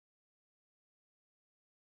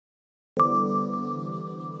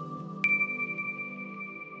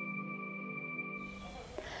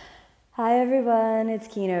Hi everyone, it's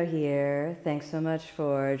Kino here. Thanks so much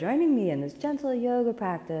for joining me in this gentle yoga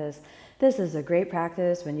practice. This is a great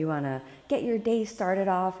practice when you want to get your day started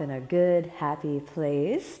off in a good, happy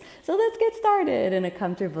place. So let's get started in a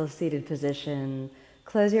comfortable seated position.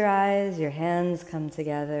 Close your eyes, your hands come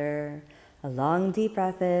together. A long deep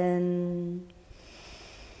breath in.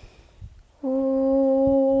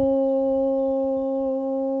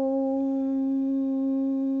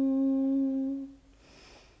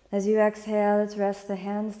 As you exhale, let's rest the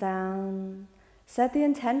hands down. Set the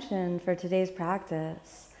intention for today's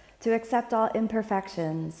practice to accept all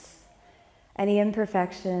imperfections. Any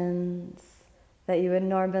imperfections that you would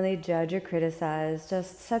normally judge or criticize,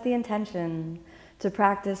 just set the intention to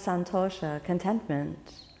practice santosha,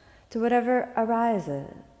 contentment, to whatever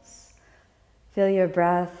arises. Feel your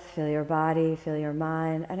breath, feel your body, feel your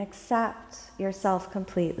mind, and accept yourself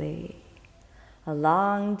completely. A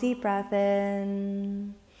long, deep breath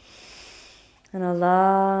in. And a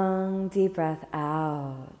long, deep breath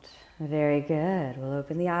out. Very good. We'll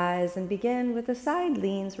open the eyes and begin with the side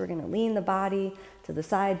leans. We're going to lean the body to the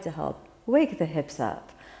side to help wake the hips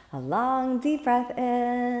up. A long, deep breath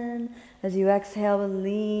in. As you exhale, we'll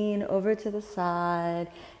lean over to the side.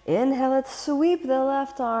 Inhale, let's sweep the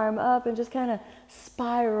left arm up and just kind of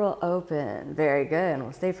spiral open. Very good. And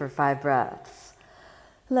we'll stay for 5 breaths.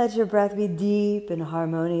 Let your breath be deep and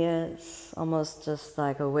harmonious, almost just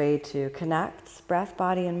like a way to connect breath,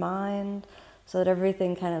 body, and mind so that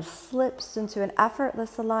everything kind of slips into an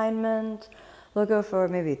effortless alignment. We'll go for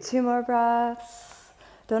maybe 2 more breaths.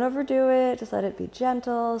 Don't overdo it, just let it be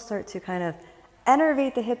gentle. Start to kind of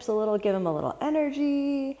enervate the hips a little, give them a little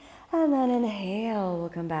energy. And then inhale, we'll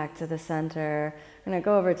come back to the center. We're gonna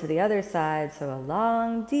go over to the other side, so a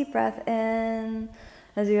long, deep breath in.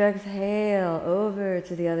 As you exhale, over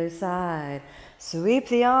to the other side. Sweep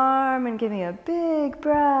the arm and give me a big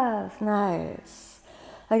breath. Nice.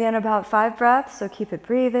 Again, about 5 breaths, so keep it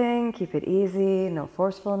breathing, keep it easy, no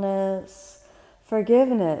forcefulness.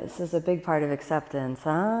 Forgiveness is a big part of acceptance,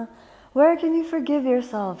 huh? Where can you forgive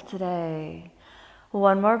yourself today?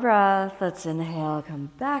 1 more breath. Let's inhale,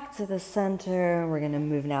 come back to the center. We're going to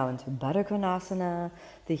move now into Baddha Konasana.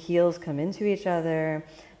 The heels come into each other.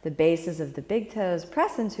 The bases of the big toes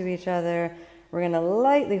press into each other. We're going to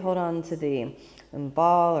lightly hold on to the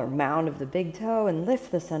ball or mound of the big toe and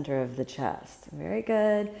lift the center of the chest. Very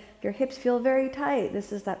good. If your hips feel very tight,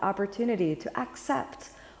 this is that opportunity to accept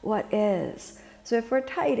what is. So if we're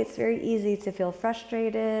tight, it's very easy to feel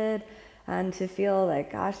frustrated and to feel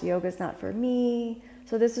like, gosh, yoga's not for me.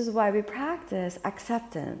 So this is why we practice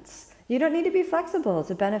acceptance. You don't need to be flexible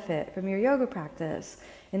to benefit from your yoga practice.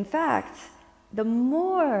 In fact, the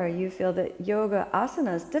more you feel that yoga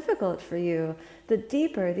asana is difficult for you, the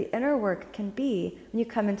deeper the inner work can be when you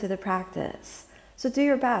come into the practice. So do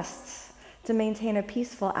your best to maintain a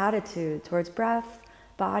peaceful attitude towards breath,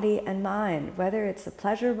 body, and mind, whether it's a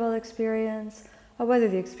pleasurable experience or whether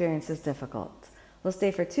the experience is difficult. We'll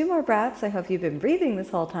stay for 2 more breaths. I hope you've been breathing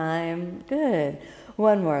this whole time. Good.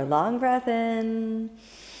 1 more long breath in.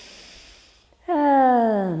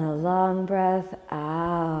 And a long breath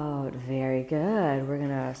out. Very good. We're going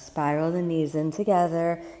to spiral the knees in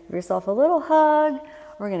together. Give yourself a little hug.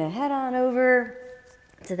 We're going to head on over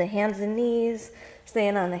to the hands and knees.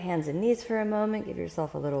 Staying on the hands and knees for a moment. Give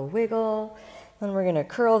yourself a little wiggle. Then we're going to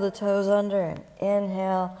curl the toes under and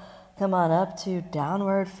inhale. Come on up to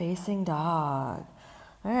downward facing dog.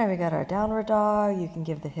 All right, we got our downward dog. You can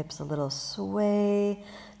give the hips a little sway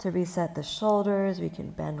to reset the shoulders. We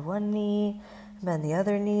can bend one knee, bend the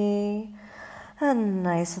other knee. And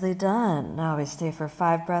nicely done. Now we stay for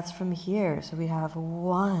 5 breaths from here. So we have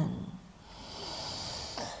 1.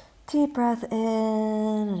 Deep breath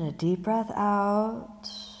in and a deep breath out.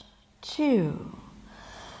 2.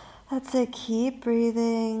 That's it. Keep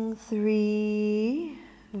breathing. 3.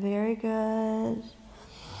 Very good.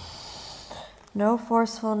 No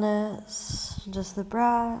forcefulness, just the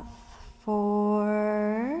breath.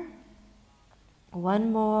 4.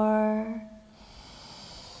 1 more.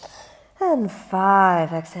 And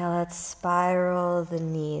 5. Exhale, let's spiral the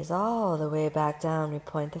knees all the way back down. We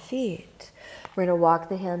point the feet. We're going to walk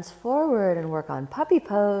the hands forward and work on puppy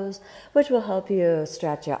pose, which will help you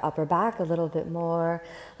stretch your upper back a little bit more.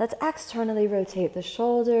 Let's externally rotate the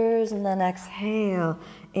shoulders and then exhale.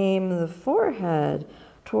 Aim the forehead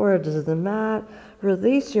towards the mat.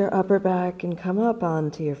 Release your upper back and come up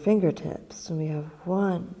onto your fingertips. And we have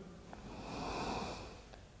 1,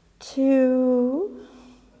 2.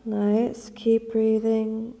 Nice. Keep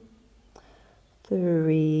breathing.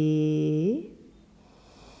 3.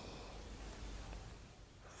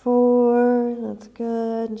 4. That's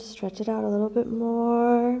good. Good. Stretch it out a little bit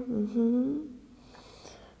more.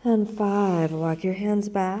 And 5. Walk your hands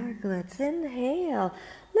back. Let's inhale.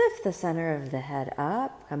 Lift the center of the head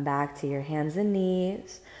up. Come back to your hands and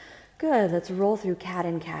knees. Good. Let's roll through cat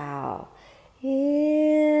and cow.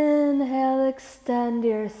 Inhale, extend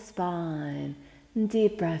your spine.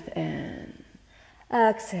 Deep breath in.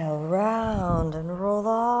 Exhale, round and roll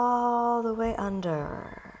all the way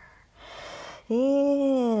under.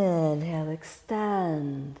 Inhale,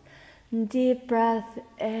 extend. Deep breath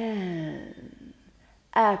in.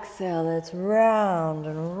 Exhale, let's round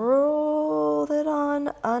and roll it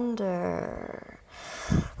on under.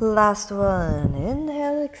 Last one.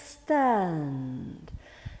 Inhale, extend.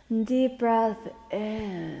 Deep breath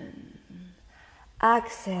in.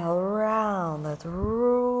 Exhale, round. Let's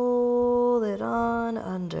roll it on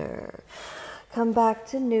under. Come back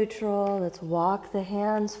to neutral. Let's walk the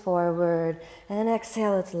hands forward. And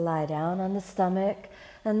exhale, let's lie down on the stomach.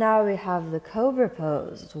 And now we have the cobra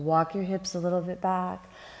pose. Let's walk your hips a little bit back.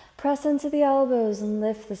 Press into the elbows and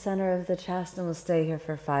lift the center of the chest. And we'll stay here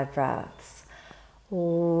for 5 breaths.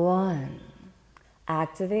 1.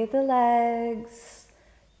 Activate the legs.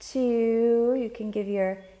 2. You can give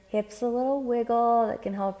your hips a little wiggle that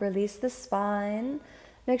can help release the spine.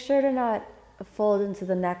 Make sure to not fold into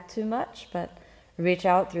the neck too much, but reach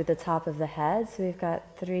out through the top of the head. So we've got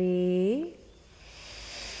 3,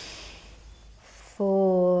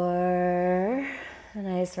 4.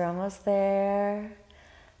 Nice, we're almost there.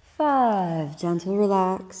 5. Gentle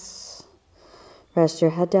relax. Rest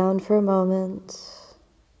your head down for a moment.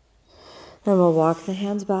 Then we'll walk the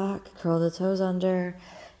hands back, curl the toes under.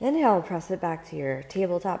 Inhale, press it back to your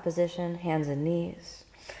tabletop position, hands and knees.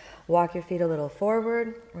 Walk your feet a little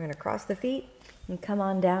forward. We're going to cross the feet and come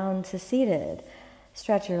on down to seated.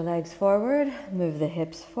 Stretch your legs forward, move the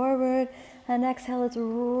hips forward, and exhale, let's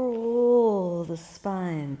roll the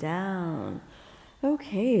spine down.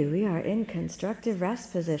 Okay, we are in constructive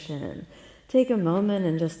rest position. Take a moment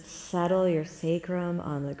and just settle your sacrum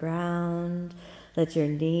on the ground. Let your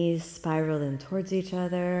knees spiral in towards each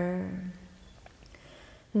other.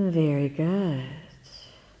 Very good.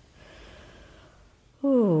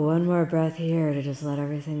 Ooh, one more breath here to just let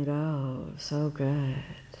everything go. So good.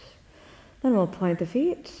 Then we'll point the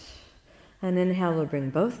feet. And inhale, we'll bring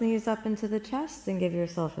both knees up into the chest and give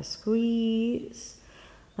yourself a squeeze.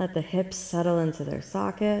 Let the hips settle into their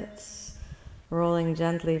sockets. Rolling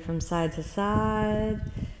gently from side to side.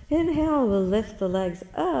 Inhale, we'll lift the legs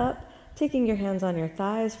up, taking your hands on your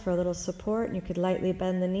thighs for a little support. And you could lightly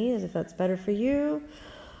bend the knees if that's better for you.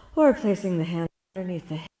 Or placing the hands underneath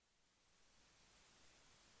the hips.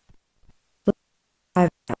 5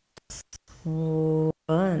 counts.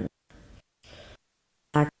 1.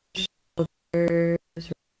 Back shoulders.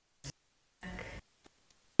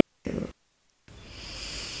 2.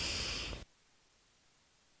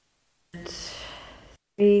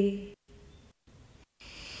 3.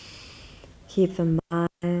 Keep the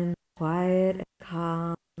mind quiet and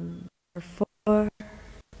calm. 4.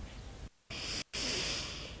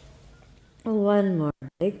 One more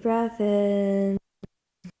big breath in.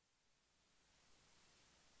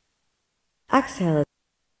 Exhale.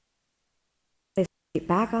 Place the feet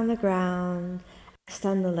back on the ground.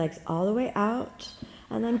 Extend the legs all the way out.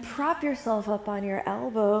 And then prop yourself up on your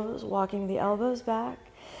elbows, walking the elbows back.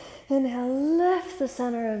 Inhale, lift the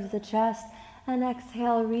center of the chest. And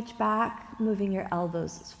exhale, reach back, moving your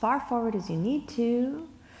elbows as far forward as you need to,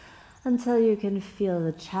 until you can feel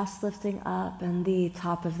the chest lifting up and the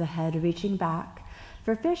top of the head reaching back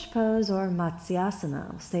for fish pose or Matsyasana.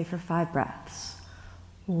 We'll stay for 5 breaths.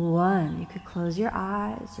 1, you could close your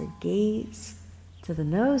eyes or gaze to the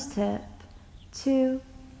nose tip. 2,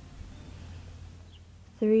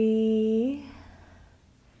 3,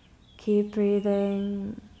 keep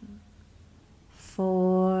breathing.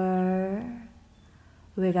 4,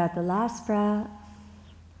 we got the last breath.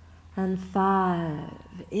 And 5,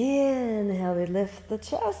 inhale, we lift the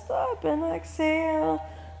chest up, and exhale.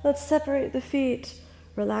 Let's separate the feet,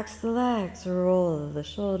 relax the legs, roll the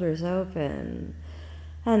shoulders open,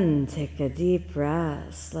 and take a deep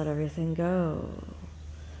breath, let everything go.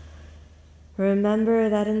 Remember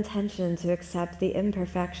that intention to accept the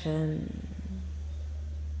imperfection.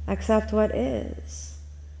 Accept what is,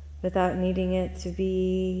 without needing it to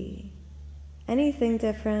be anything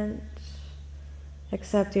different.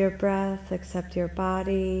 Accept your breath, accept your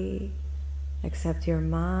body, accept your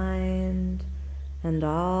mind, and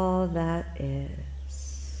all that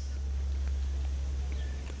is.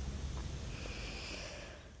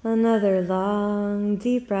 Another long,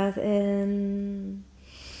 deep breath in.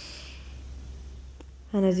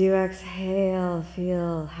 And as you exhale,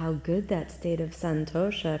 feel how good that state of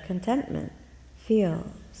santosha, contentment,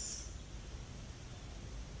 feels.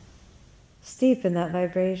 Steep in that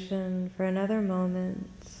vibration for another moment.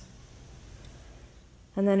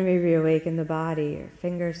 And then we reawaken the body, your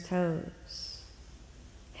fingers, toes,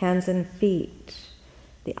 hands and feet,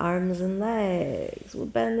 the arms and legs. We'll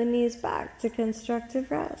bend the knees back to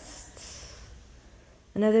constructive rest.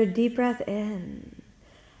 Another deep breath in.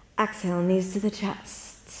 Exhale, knees to the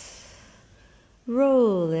chest.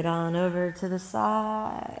 Roll it on over to the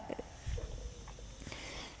side.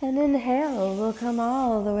 And inhale, we'll come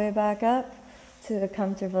all the way back up to a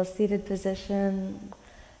comfortable seated position.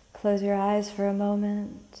 Close your eyes for a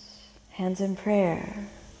moment. Hands in prayer.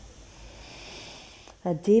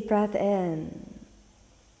 A deep breath in.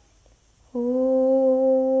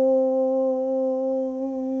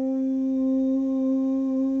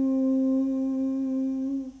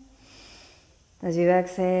 As you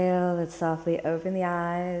exhale, let's softly open the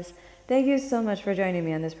eyes. Thank you so much for joining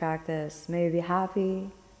me on this practice. May you be happy,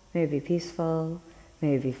 may you be peaceful,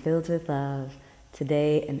 may you be filled with love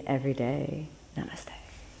today and every day. Namaste.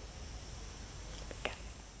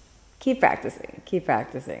 Keep practicing, keep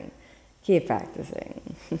practicing, keep practicing.